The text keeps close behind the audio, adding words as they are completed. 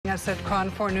Yes, at KRON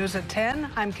 4 News at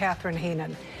 10, I'm Catherine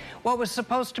Heenan. What was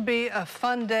supposed to be a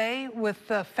fun day with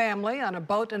the family on a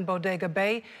boat in Bodega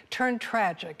Bay turned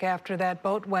tragic after that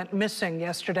boat went missing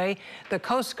yesterday. The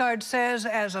Coast Guard says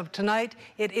as of tonight,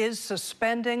 it is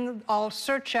suspending all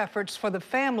search efforts for the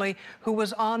family who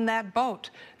was on that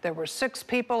boat. There were 6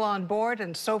 people on board,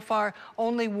 and so far,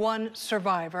 only 1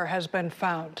 survivor has been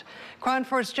found. KRON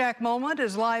 4's Jack Momont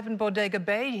is live in Bodega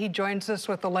Bay. He joins us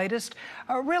with the latest.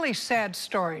 A really sad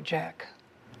story, Jack.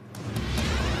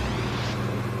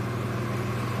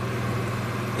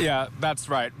 Yeah, that's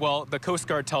right. Well, the Coast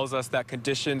Guard tells us that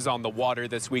conditions on the water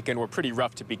this weekend were pretty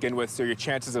rough to begin with, so your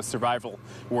chances of survival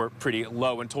were pretty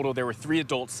low. In total, there were 3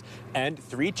 adults and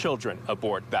 3 children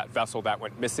aboard that vessel that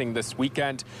went missing this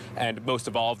weekend, and most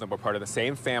of all of them were part of the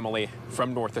same family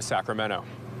from north of Sacramento.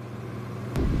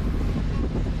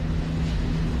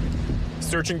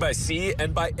 Searching by sea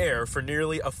and by air for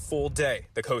nearly a full day,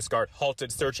 the Coast Guard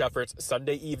halted search efforts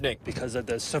Sunday evening. Because of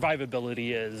the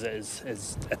survivability is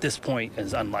at this point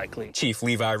is unlikely. Chief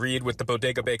Levi Reed with the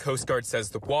Bodega Bay Coast Guard says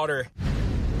the water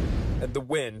and the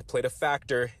wind played a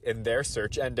factor in their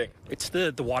search ending. It's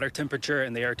the water temperature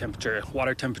and the air temperature.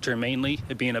 Water temperature mainly,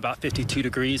 it being about 52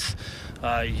 degrees.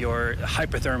 Your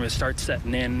hypothermia starts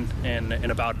setting in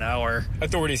about an hour.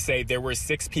 Authorities say there were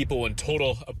 6 people in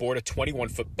total aboard a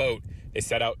 21-foot boat. They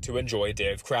set out to enjoy a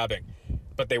day of crabbing,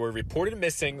 but they were reported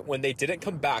missing when they didn't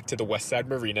come back to the Westside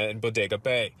Marina in Bodega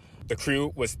Bay. The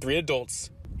crew was 3 adults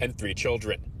and 3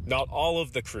 children. Not all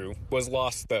of the crew was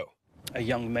lost, though. A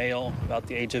young male about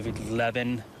the age of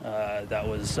 11 that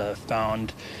was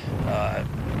found.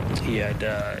 He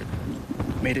had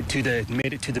made it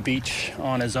to the beach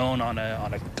on his own on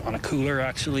a cooler,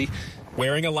 actually.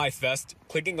 Wearing a life vest,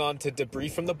 clinging on to debris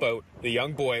from the boat, the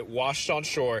young boy washed on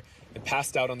shore and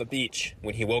passed out on the beach.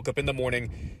 When he woke up in the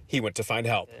morning, he went to find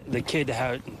help. The kid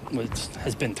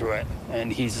has been through it,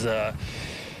 and he's.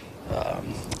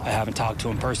 I haven't talked to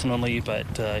him personally, but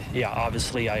yeah,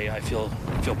 obviously I feel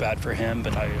bad for him,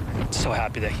 but I'm so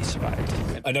happy that he survived.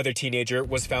 Another teenager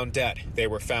was found dead. They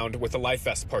were found with a life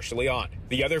vest partially on.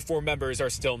 The other 4 members are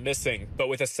still missing, but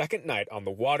with a second night on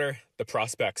the water, the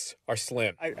prospects are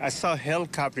slim. I saw a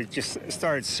helicopter just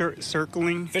started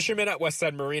circling. Fishermen at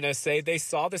Westside Marina say they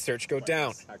saw the search go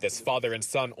down. This father and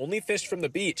son only fished from the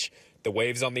beach. The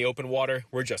waves on the open water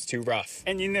were just too rough.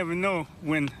 And you never know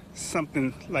when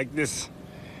something like this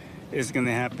is going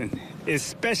to happen,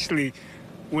 especially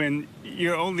when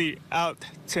you're only out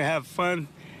to have fun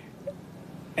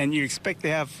and you expect to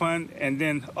have fun, and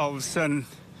then all of a sudden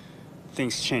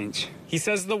things change. He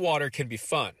says the water can be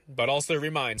fun, but also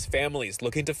reminds families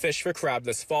looking to fish for crab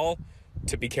this fall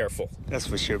to be careful. That's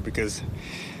for sure, because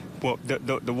well,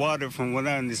 the water, from what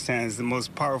I understand, is the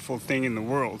most powerful thing in the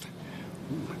world.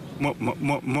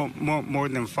 More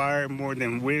than fire, more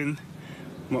than wind,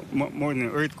 more than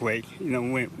earthquake. You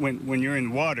know, when you're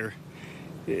in water,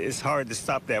 it's hard to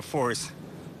stop that force.